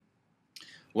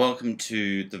Welcome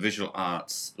to the Visual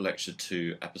Arts Lecture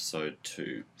 2, Episode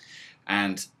 2.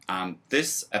 And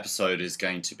this episode is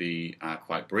going to be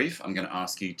quite brief. I'm going to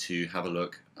ask you to have a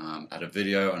look at a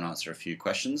video and answer a few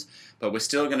questions. But we're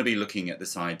still going to be looking at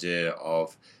this idea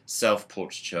of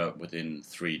self-portraiture within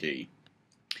 3D.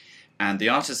 And the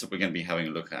artist that we're going to be having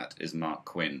a look at is Mark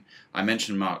Quinn. I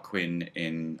mentioned Mark Quinn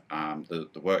in the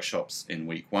workshops in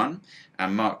week 1.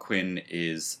 And Mark Quinn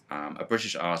is a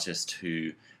British artist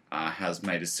who has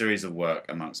made a series of work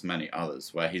amongst many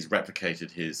others where he's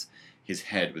replicated his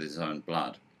head with his own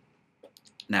blood.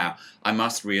 Now, I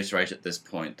must reiterate at this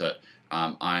point that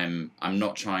I'm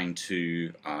not trying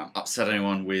to upset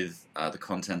anyone with the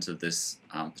content of this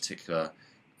particular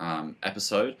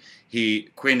episode.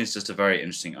 Quinn is just a very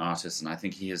interesting artist, and I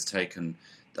think he has taken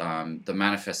the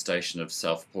manifestation of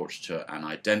self-portraiture and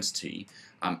identity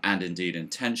and indeed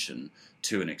intention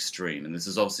to an extreme. And this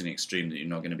is obviously an extreme that you're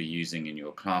not going to be using in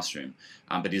your classroom,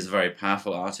 but he's a very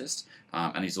powerful artist,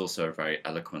 and he's also a very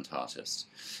eloquent artist.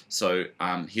 So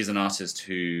he's an artist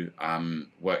who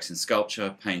works in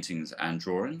sculpture, paintings and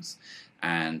drawings,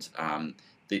 and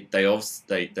they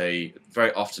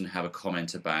very often have a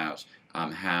comment about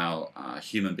how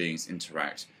human beings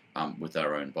interact with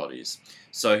their own bodies.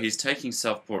 So he's taking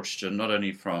self-portraiture not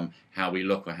only from how we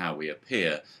look or how we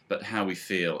appear, but how we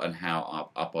feel and how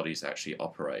our bodies actually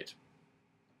operate.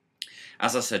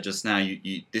 As I said just now,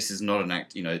 this is not an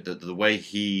act, the way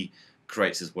he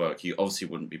creates his work, you obviously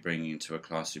wouldn't be bringing into a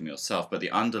classroom yourself, but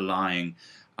the underlying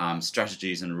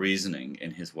strategies and reasoning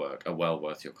in his work are well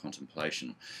worth your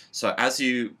contemplation. So as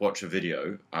you watch a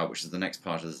video, which is the next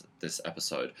part of this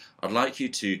episode, I'd like you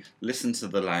to listen to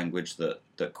the language that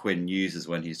Quinn uses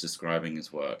when he's describing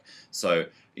his work. So,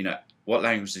 what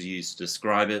language does he use to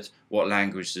describe it? What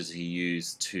language does he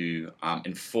use to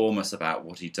inform us about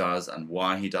what he does and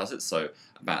why he does it? So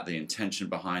about the intention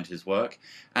behind his work.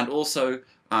 And also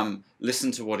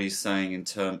listen to what he's saying in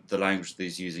the language that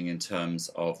he's using in terms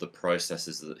of the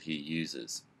processes that he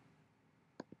uses.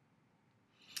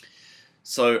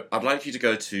 So I'd like you to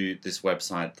go to this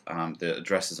website. The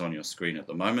address is on your screen at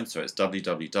the moment. So it's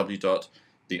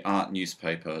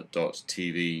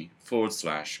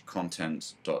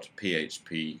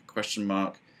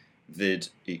www.theartnewspaper.tv/content.php ? vid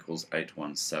equals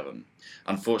 817.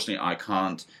 Unfortunately, I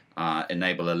can't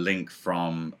enable a link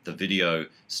from the video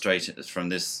straight from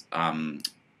this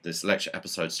lecture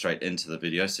episode straight into the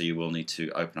video, so you will need to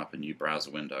open up a new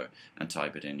browser window and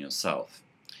type it in yourself.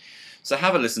 So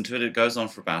have a listen to it. It goes on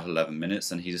for about 11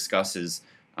 minutes, and he discusses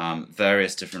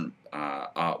various different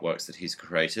artworks that he's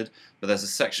created, but there's a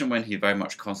section when he very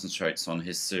much concentrates on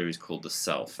his series called The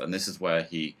Self, and this is where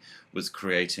he was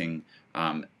creating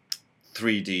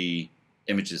 3D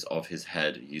images of his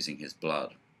head using his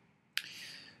blood.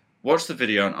 Watch the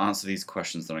video and answer these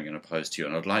questions that I'm going to pose to you,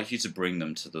 and I'd like you to bring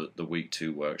them to the week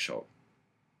 2 workshop.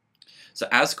 So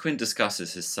as Quinn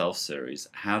discusses his Self series,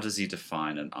 how does he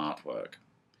define an artwork?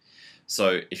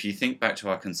 So if you think back to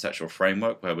our conceptual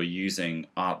framework where we're using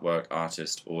artwork,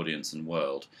 artist, audience and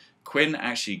world, Quinn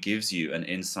actually gives you an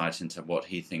insight into what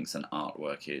he thinks an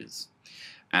artwork is.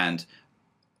 And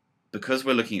because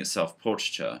we're looking at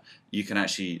self-portraiture, you can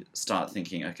actually start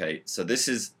thinking, okay, so this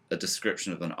is a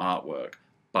description of an artwork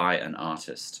by an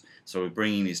artist. So we're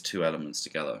bringing these two elements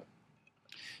together.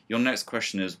 Your next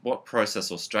question is, what process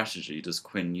or strategy does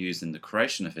Quinn use in the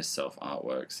creation of his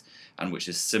self-artworks, and which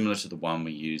is similar to the one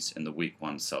we used in the week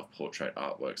 1 self-portrait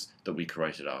artworks that we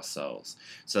created ourselves?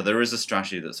 So there is a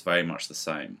strategy that's very much the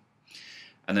same.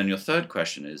 And then your third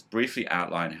question is, briefly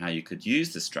outline how you could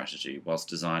use this strategy whilst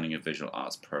designing a visual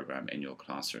arts program in your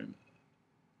classroom.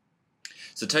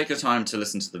 So take your time to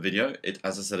listen to the video.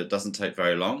 As I said, it doesn't take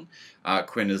very long.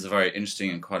 Quinn is a very interesting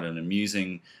and quite an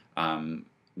amusing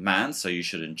man, so you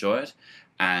should enjoy it.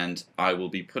 And I will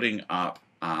be putting up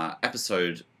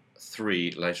episode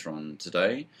 3 later on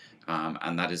today,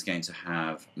 and that is going to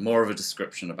have more of a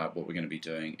description about what we're going to be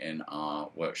doing in our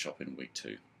workshop in week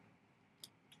 2.